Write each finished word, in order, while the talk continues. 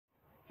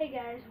Hey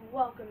guys,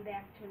 welcome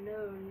back to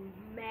another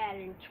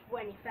Madden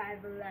 25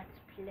 Let's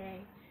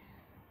Play.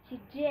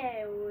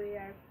 Today we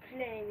are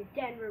playing the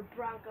Denver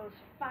Broncos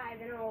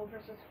 5-0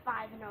 versus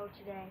 5-0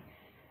 today.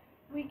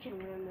 We can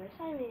win this.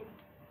 I mean,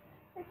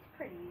 it's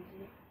pretty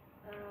easy.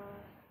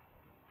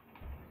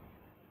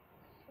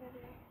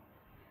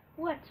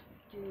 Let's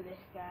do this,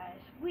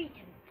 guys. We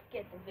can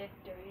get the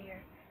victory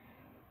here.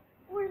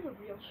 We're the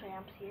real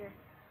champs here.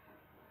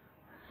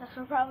 This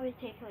will probably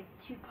take like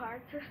 2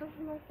 parts or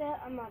something like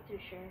that. I'm not too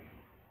sure.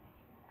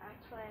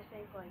 Actually, I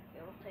think like it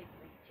will take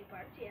like 2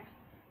 parts. Yeah,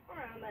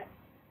 around that.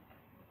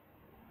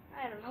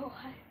 I don't know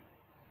why.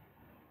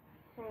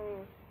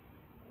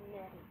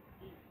 Madden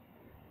 8.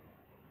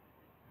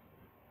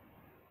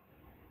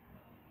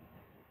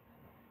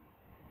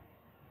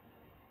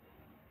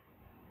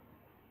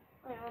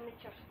 Wait, let me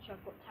just check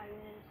what time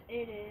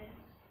it is. It is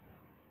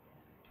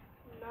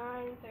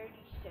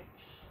 9:36.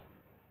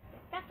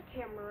 Got the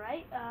camera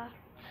right.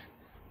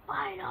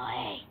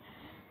 Finally.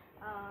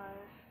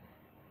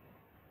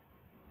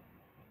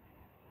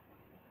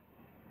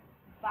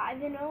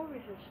 5-0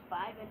 versus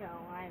 5-0.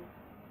 I'm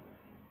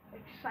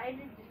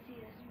excited to see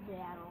this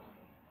battle.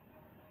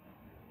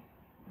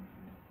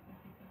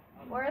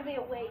 We're the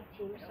away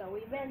team, so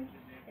we've been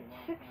at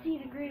 60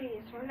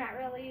 degrees. We're not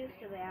really used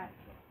to that.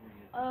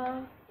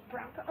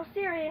 Broncos. Oh,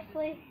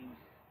 seriously?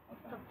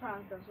 The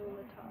Broncos win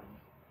the toss.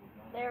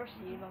 They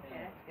receive. Okay,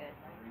 that's good.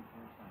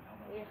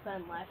 We have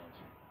fun left.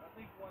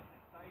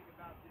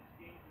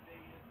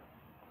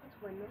 Let's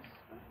win this.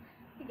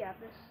 We got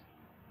this.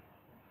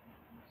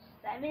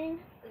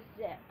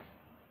 7-zip.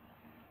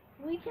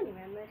 We can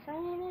win this. I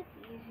mean, it's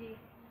easy.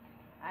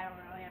 I don't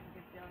really have a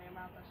good feeling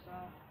about this, so.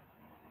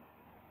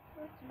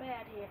 What's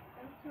bad here?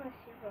 That's my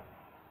super.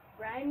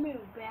 Brian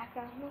move back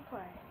on the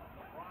play.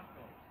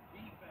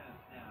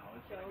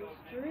 Jones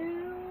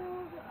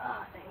Drew.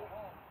 Ah, dang it.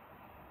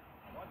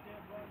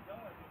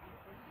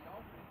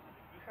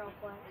 Curl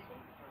flex.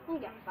 We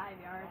got 5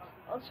 yards.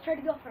 Let's try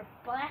to go for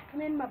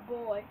Blackman, my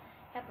boy.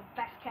 Had the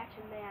best catch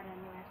in Madden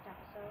last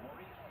episode.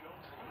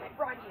 I might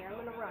run here. I'm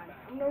gonna run.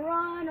 I'm gonna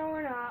run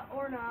or not.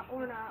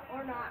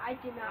 I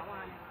did not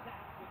want to.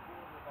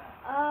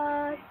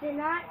 Did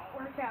not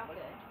work out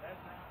good.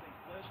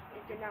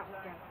 It did not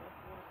work out good.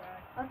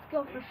 Let's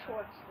go for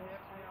shorts this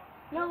time.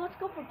 No, let's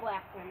go for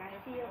Blackman. I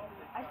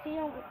see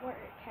him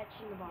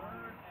catching the ball.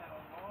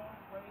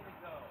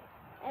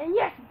 And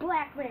yes,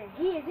 Blackman.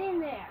 He is in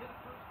there.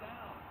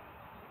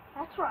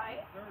 That's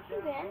right.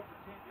 He's in.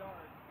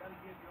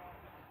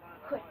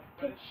 Quick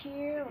pitch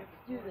here. Let's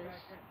do this.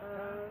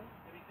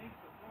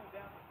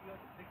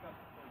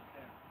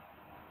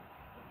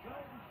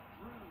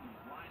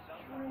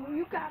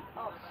 You got.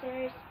 Oh,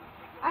 serious?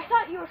 I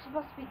thought you were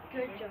supposed to be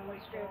good,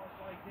 Jones Drew.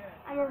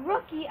 I'm a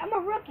rookie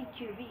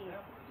QB.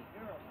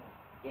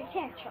 I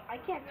can't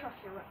trust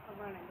your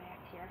running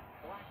backs here.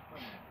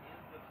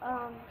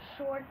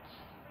 Short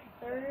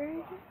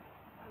third.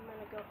 I'm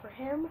gonna go for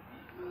him.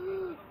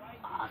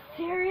 Oh,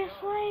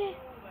 seriously?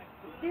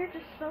 They're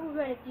just so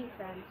good at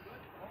defense.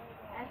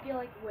 I feel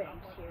like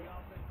wins here.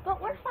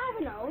 But we're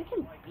 5-0. We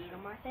can beat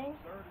them, I think.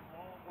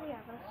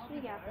 We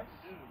got this.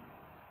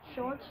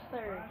 Short's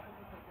third.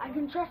 I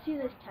can trust you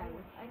this time.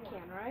 I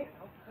can, right?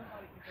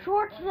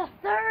 Short's the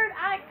third.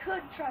 I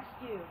could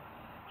trust you.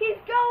 He's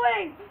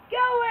going!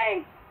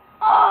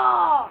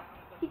 Oh!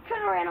 He could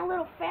have ran a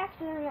little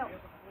faster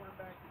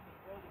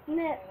than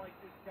that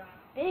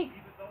big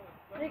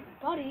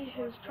buddy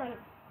who was trying to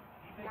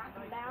knock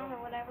him down or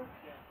whatever.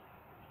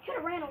 He could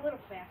have ran a little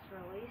faster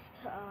at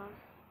least.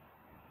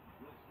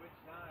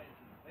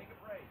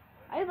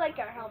 I like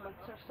our helmets.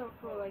 They're so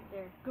cool. Like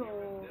they're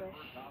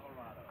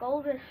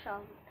goldish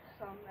some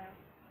there.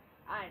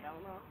 I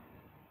don't know.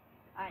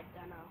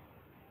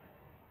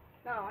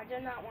 No, I do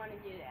not want to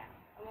do that.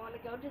 I want to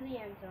go to the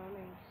end zone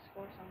and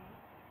score something.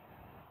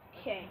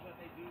 Okay.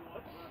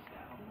 Let's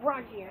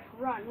run here.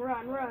 Run.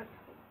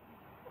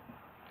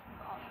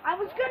 I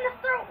was gonna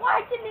throw.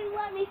 Why didn't he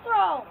let me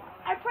throw?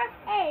 I pressed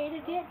A to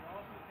get.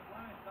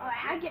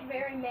 I get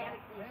very mad at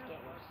these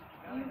games.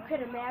 You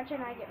could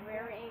imagine I get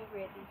very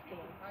angry at these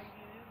games.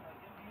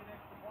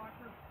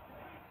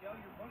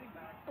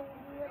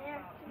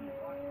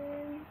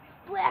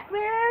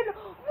 Blackman!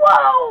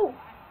 Whoa!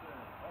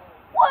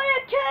 What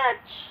a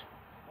catch!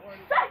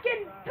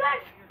 Second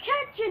best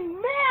catch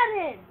in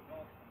Madden!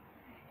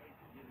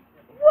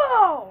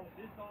 Whoa!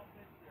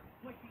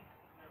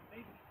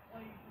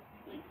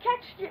 He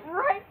catched it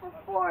right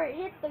before it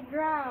hit the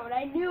ground.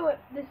 I knew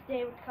this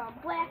day would come.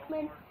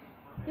 Blackman,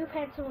 you've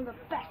had some of the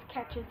best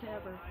catches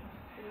ever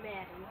in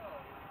Madden.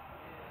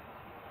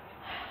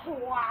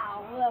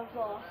 Wow, that was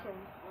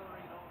awesome.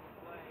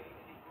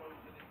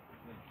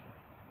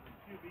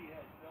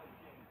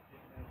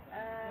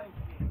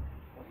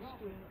 Let's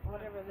do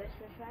whatever this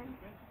is then.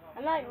 I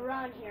might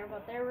run here,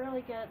 but they're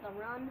really good at the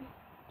run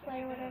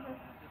play or whatever.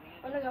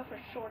 I'm gonna go for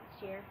shorts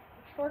here.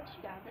 Shorts,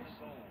 you got this.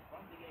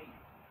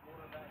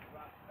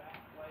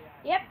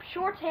 Yep,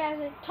 Shorts has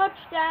it.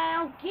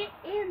 Touchdown. Get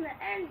in the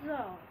end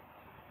zone.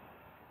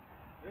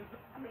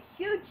 I'm a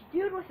huge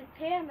dude with a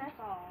tan, that's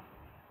all.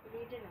 We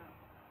need to know.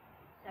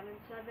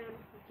 7-7.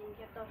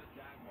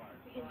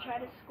 We can try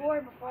to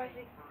score before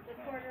the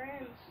quarter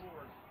ends.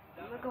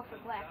 I'm gonna go for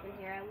Blackman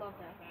here. I love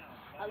that.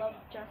 I love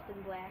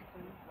Justin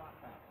Blackman.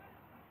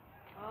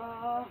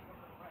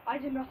 I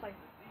did nothing.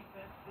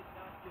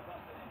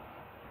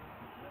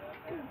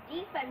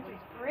 Defense is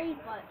great,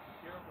 but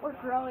we're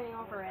growing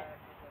over it.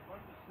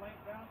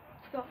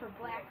 Let's go for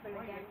Blackman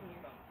again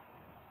here.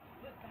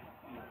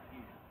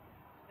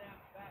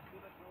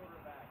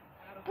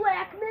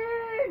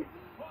 Blackman!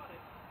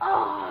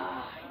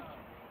 Oh!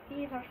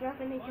 There's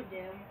nothing he can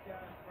do.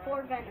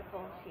 4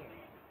 Venticles here.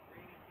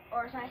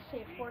 Or as I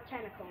say, 4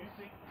 tentacles.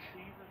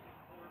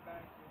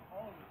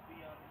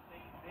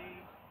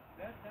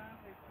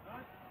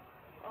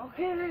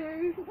 Okay,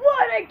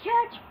 what a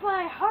catch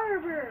by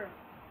Harbor!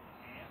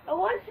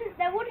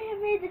 That wouldn't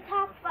have made the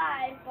top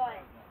 5,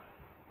 but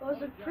it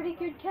was a pretty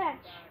good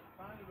catch.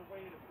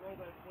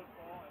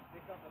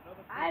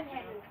 I've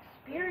had an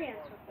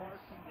experience with this.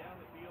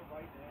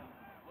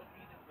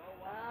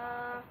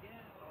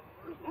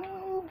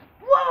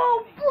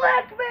 Whoa,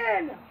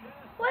 Blackman!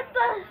 With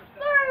the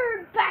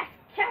 3rd best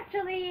catch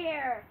of the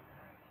year!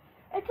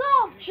 It's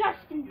all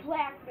Justin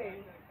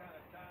Blackman.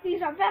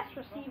 He's our best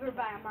receiver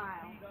by a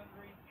mile.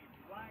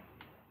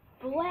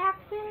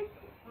 Blackman?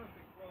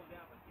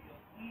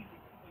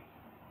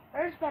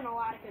 There's been a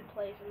lot of good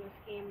plays in this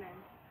game, and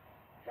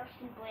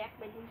Justin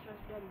Blackman, he's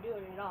just been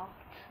doing it all.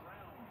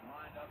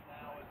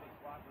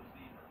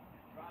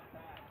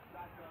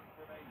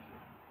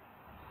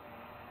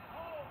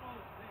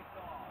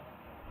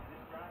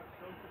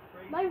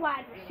 My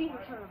wide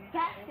receivers are the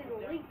best in the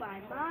league by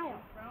a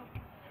mile.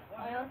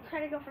 Let's try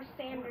to go for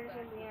Sanders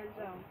in the end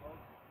zone.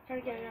 Try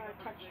to get another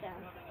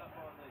touchdown.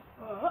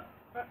 Well,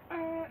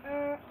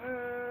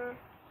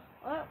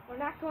 we're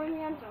not going in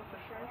the end zone for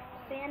sure.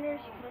 Sanders,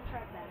 you could have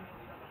tried that.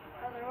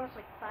 Oh, there was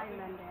like 5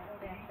 men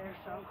back there,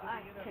 so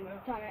I couldn't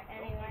have done it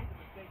anyway.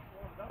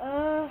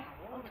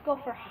 Let's go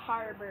for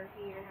Harbor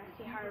here. I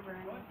see Harbor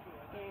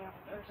getting a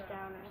 1st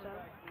down or so.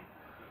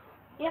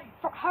 Yep,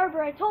 for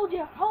Harbor, I told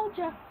you.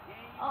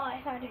 Oh,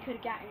 I thought he could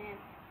have gotten in.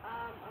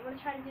 I'm going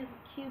to try to do the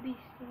QB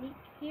sneak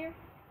here,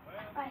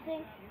 I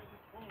think.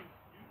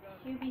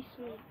 QB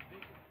sneak.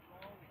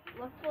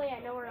 Luckily, I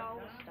know where all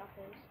this stuff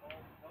is.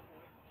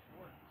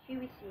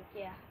 QB sneak,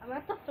 yeah. I'm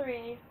at the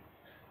 3.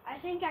 I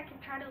think I can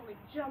try to like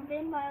jump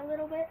in by a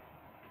little bit.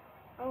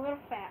 I'm a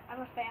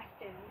fast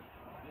dude.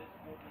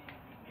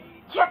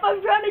 Yep,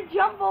 I'm trying to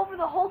jump over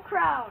the whole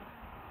crowd.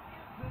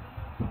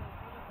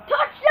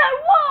 Touchdown!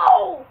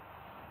 Whoa!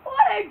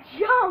 What a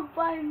jump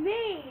by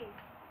me!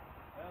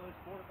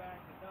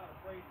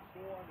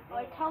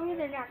 Oh, tell me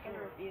they're not going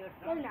to review it.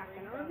 They're not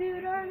going to review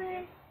it, are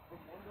they?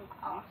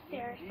 Oh,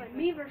 seriously.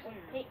 Me versus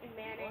Peyton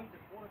Manning.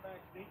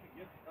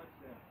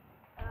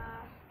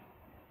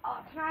 Oh,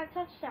 it's not a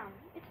touchdown.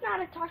 It's not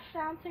a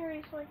touchdown,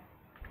 seriously.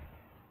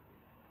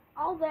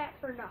 All that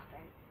for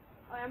nothing.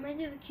 Alright, I'm going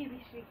to do the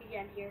QB sneak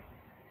again here.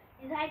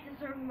 Because I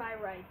deserve my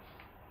rights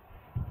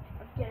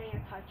of getting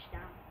a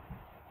touchdown.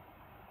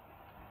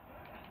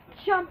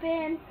 Jump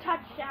in,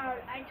 touchdown.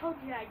 I told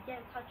you I'd get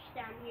a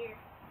touchdown here.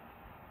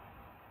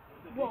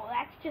 Whoa,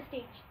 that's just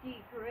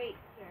HD. Great.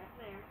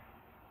 There.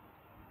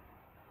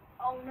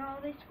 Oh no,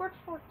 they scored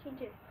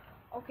 14-2.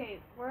 Okay,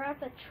 we're at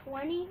the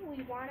 20.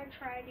 We want to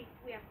try to.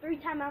 We have 3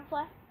 timeouts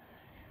left.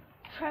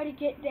 Try to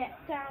get that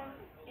down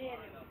in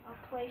a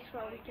place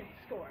where we can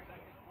score.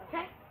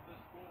 Okay?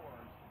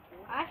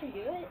 I can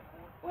do it.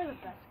 We're the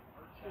best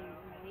team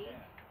in the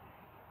league.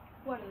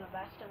 One of the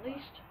best, at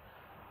least.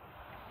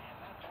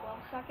 12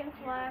 seconds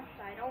left.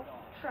 I don't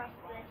trust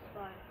this,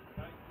 but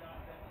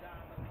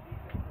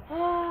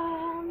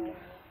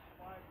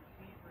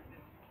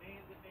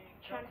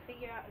trying to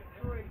figure out a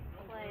good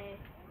play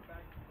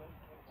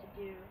to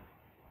do.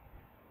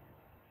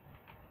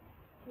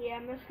 Yeah,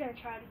 I'm just gonna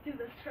try to do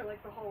this for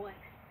like the whole way.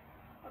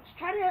 Let's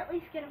try to at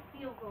least get a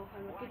field goal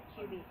from a good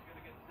QB.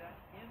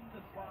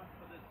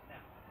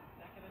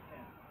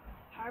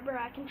 Harbor,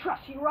 I can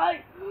trust you,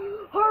 right?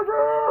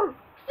 Harbor!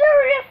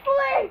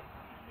 Seriously!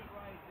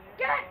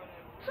 Get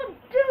some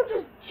dude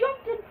just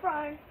jumped in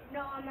front.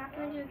 No, I'm not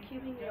gonna do a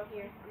QB needle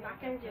here. I'm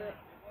not gonna do it.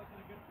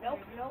 Nope.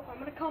 I'm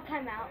gonna call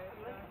timeout.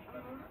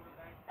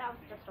 That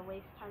was just a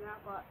waste of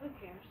timeout, but who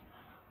cares?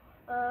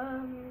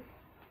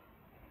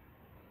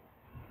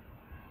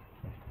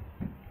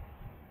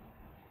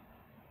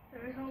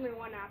 There's only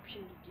one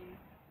option to do.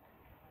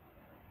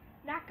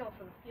 Not go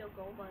for the field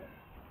goal, but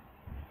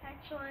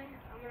actually,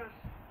 I'm gonna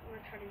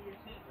try to use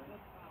this.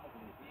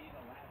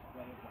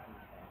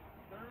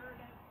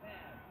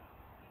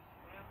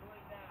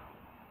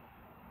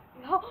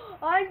 No,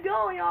 I'm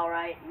going all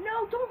right.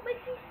 No, don't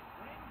make me.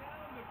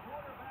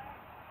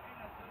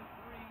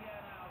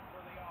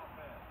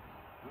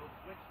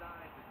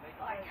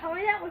 Tell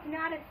me that was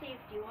not a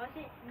safety, was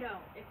it? No,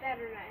 it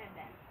better not have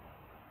been.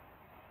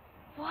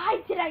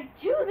 Why did I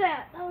do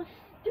that? That was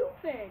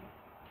stupid.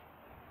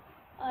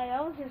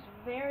 That was just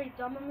very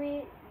dumb of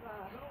me.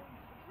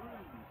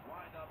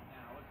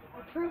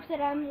 It proves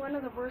that I'm one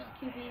of the worst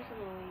QBs in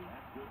the league.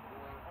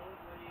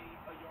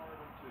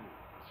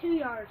 2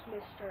 yards,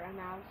 Mr.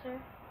 Announcer.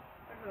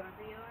 Or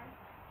whoever you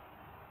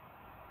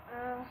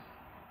are.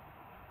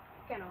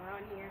 Gonna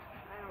run here.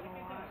 I don't know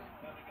why.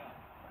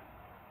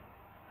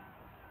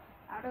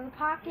 Out of the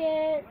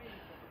pocket.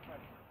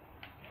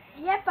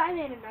 Yep, I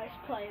made a nice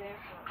play there.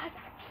 I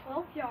got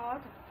 12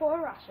 yards and 4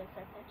 rushes.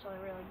 That's actually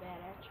really bad,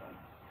 actually.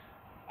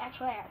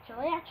 Actually.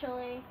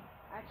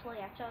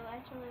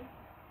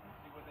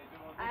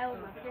 I will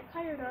never get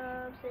tired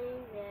of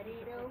saying that,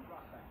 you know.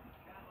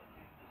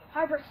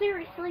 Harbor,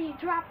 seriously, you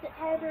dropped it,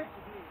 Harbor.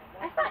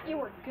 I thought you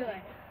were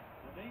good.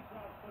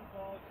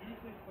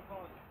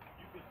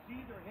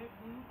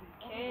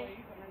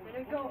 Okay, I'm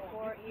gonna go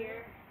for it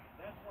here.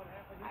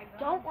 I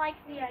don't like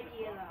the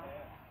idea, though.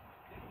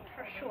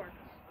 For shorts.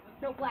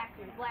 No,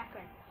 Blackman.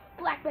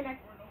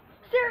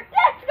 Sir,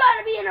 that's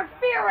gotta be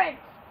interference!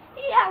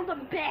 He held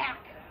him back!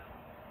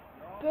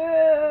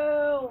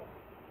 Boo!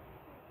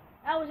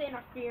 That was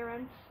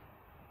interference.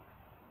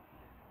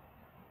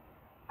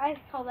 I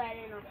call that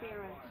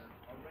interference.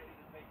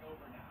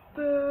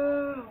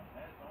 Boo!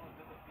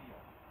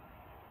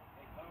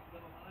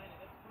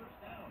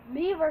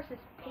 Me versus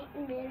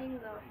Peyton Manning,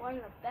 one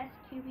of the best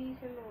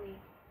QBs in the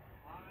league.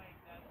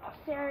 Oh,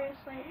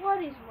 seriously,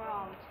 what is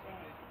wrong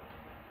today?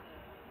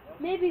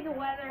 Maybe the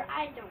weather,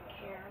 I don't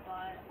care,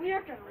 but we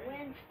are gonna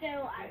win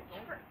still.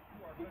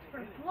 It's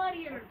for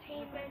bloody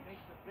entertainment.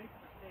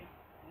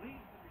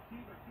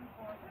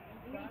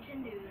 We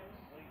can do this.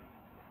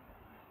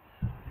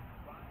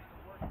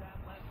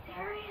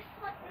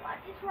 Seriously, what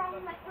is wrong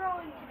with my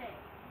throwing today?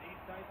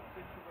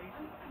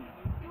 I'm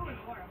doing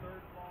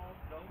horrible.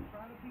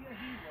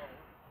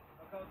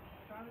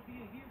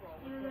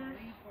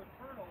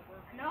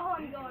 No,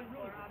 I'm going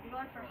for it. I'm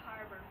going for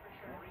Harbor for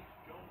sure.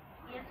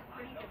 He has a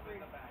pretty good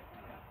read.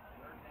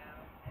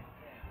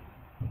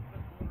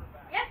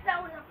 Yep,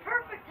 that was a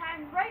perfect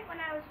time right when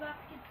I was about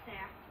to get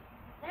sacked.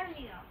 There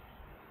you go.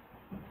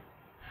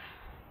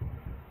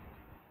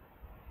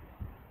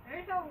 There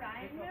you go,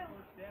 Ryan. The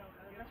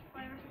best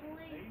players in the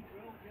league.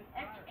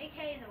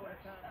 AKA the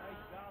worst.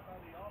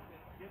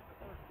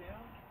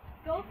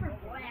 Go for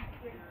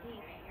Blackman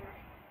deep here.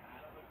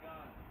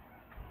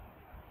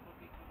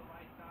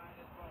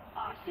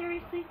 Oh,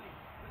 seriously?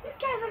 These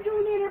guys are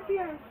doing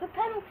interference. The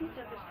penalties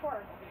are just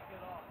horrible.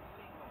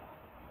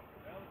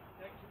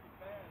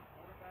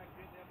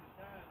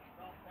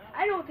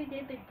 I don't think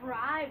they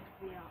bribed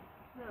the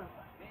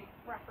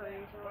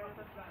referees or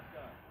whatever.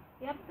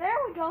 Yep, there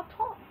we go.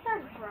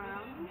 There's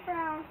Brown.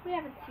 We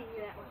haven't seen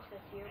you that much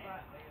this year,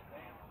 but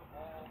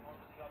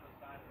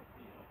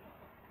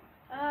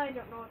I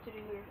don't know what to do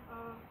here.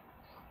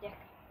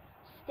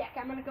 Stick.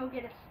 I'm gonna go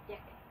get a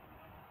stick.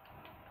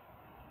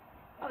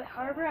 Oh,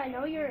 Harbor, I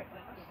know you're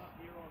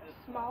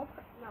small.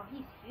 No,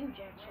 he's huge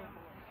actually.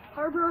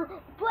 Harbor,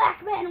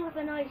 Blackman with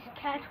a nice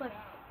catch with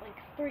like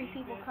 3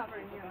 people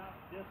covering him.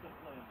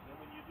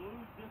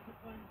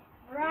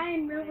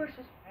 Ryan Mill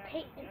versus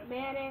Peyton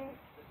Manning.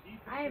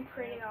 I am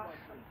pretty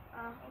awesome.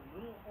 A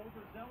little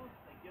overzealous,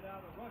 they get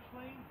out of rush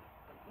lane.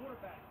 The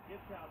quarterback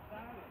gets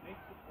outside and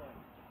makes the play.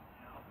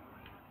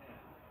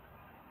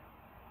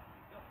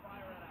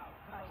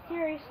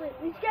 Seriously,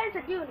 these guys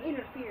are doing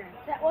interference.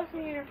 That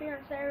wasn't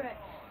interference there, but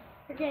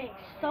they're getting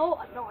so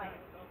annoying.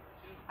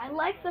 I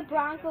like the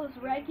Broncos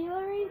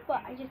regularly,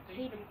 but I just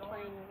hate them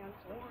playing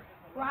against them.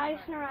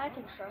 Reisner, I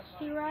can trust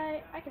you,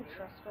 right? I can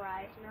trust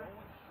Reisner.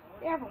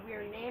 They have a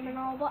weird name and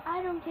all, but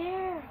I don't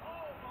care.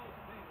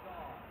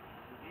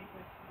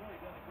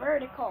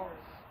 Verticals.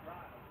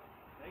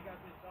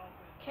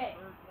 Okay.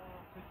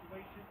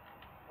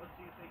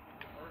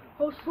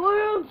 Oh,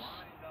 slams!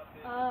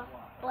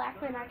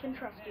 Blackman, I can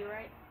trust you,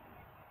 right?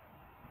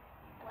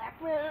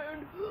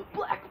 Blackman!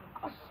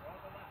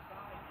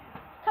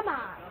 Come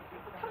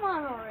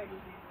on already.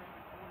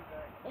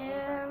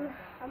 And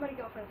I'm gonna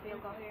go for the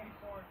field goal here.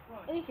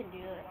 We can do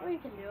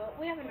it.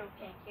 We have an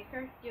okay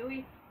kicker, do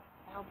we?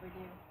 I hope we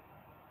do.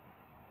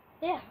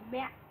 They have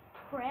Matt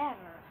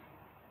Prater.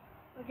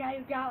 The guy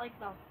who got like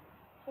the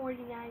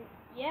 49.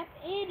 Yep,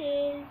 it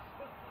is.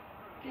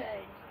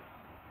 Good.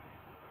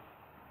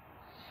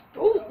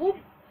 Stoop!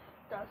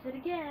 Does it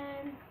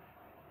again.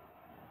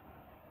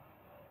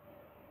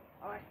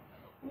 Alright.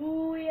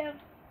 Ooh, we have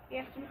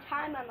some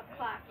time on the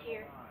clock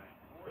here.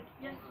 We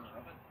can just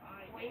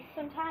waste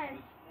some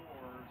time.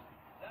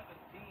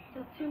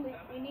 Till 2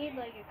 minutes. We need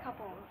like a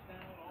couple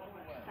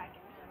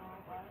seconds and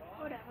all, but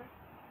whatever.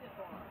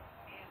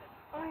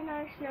 Alright,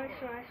 nice.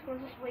 We'll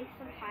just waste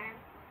some time.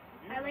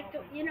 I like to,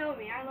 you know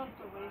me, I love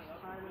to waste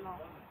time and all.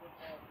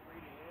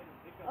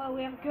 Oh,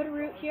 we have a good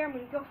route here. I'm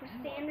going to go for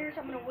Sanders.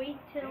 I'm going to wait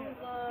till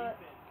the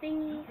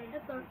thingy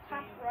at the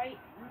top right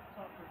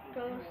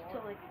goes to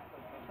like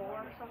 4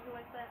 or something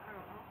like that. I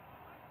don't know.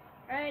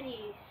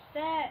 Ready,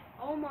 set,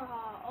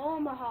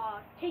 Omaha.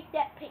 Take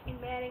that, Peyton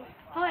Manning.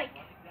 Hike.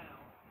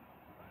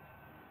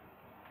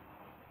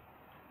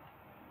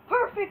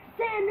 Perfect,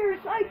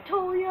 Sanders. I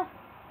told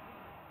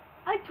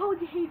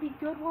you he'd be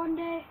good one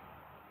day.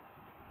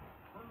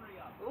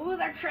 Ooh,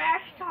 they're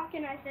trash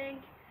talking, I think.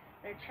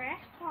 They're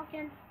trash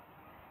talking.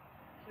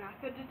 It's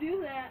not good to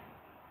do that.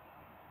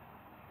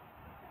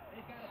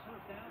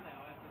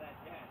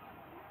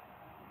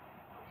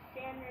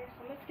 Sanders,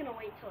 I'm just gonna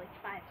wait till like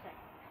 5 seconds.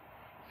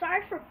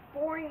 Sorry for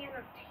boring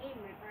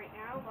entertainment right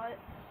now, but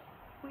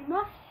we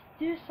must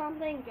do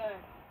something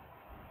good.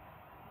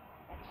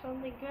 And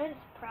something good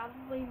is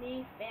probably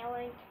me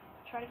failing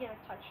to try to get a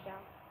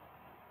touchdown.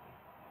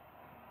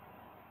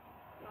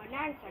 No,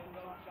 9 seconds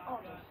left.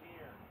 I'll just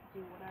do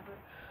whatever.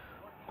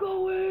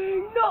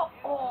 Going, no!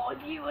 Oh,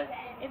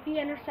 if he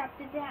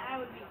intercepted that, I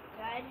would be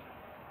good.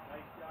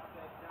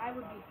 I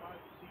would be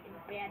in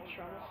bad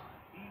trouble.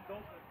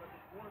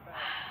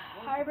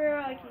 Harbor,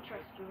 I can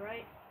trust you,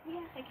 right?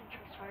 Yeah, I can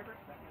trust Harbor.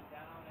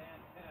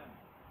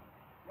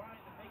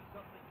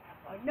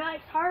 Oh,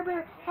 nice,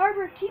 Harbor!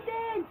 Harbor, keep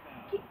in!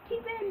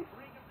 Keep in!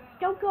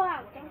 Don't go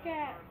out, don't get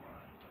out.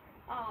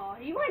 Oh,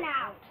 he went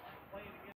out.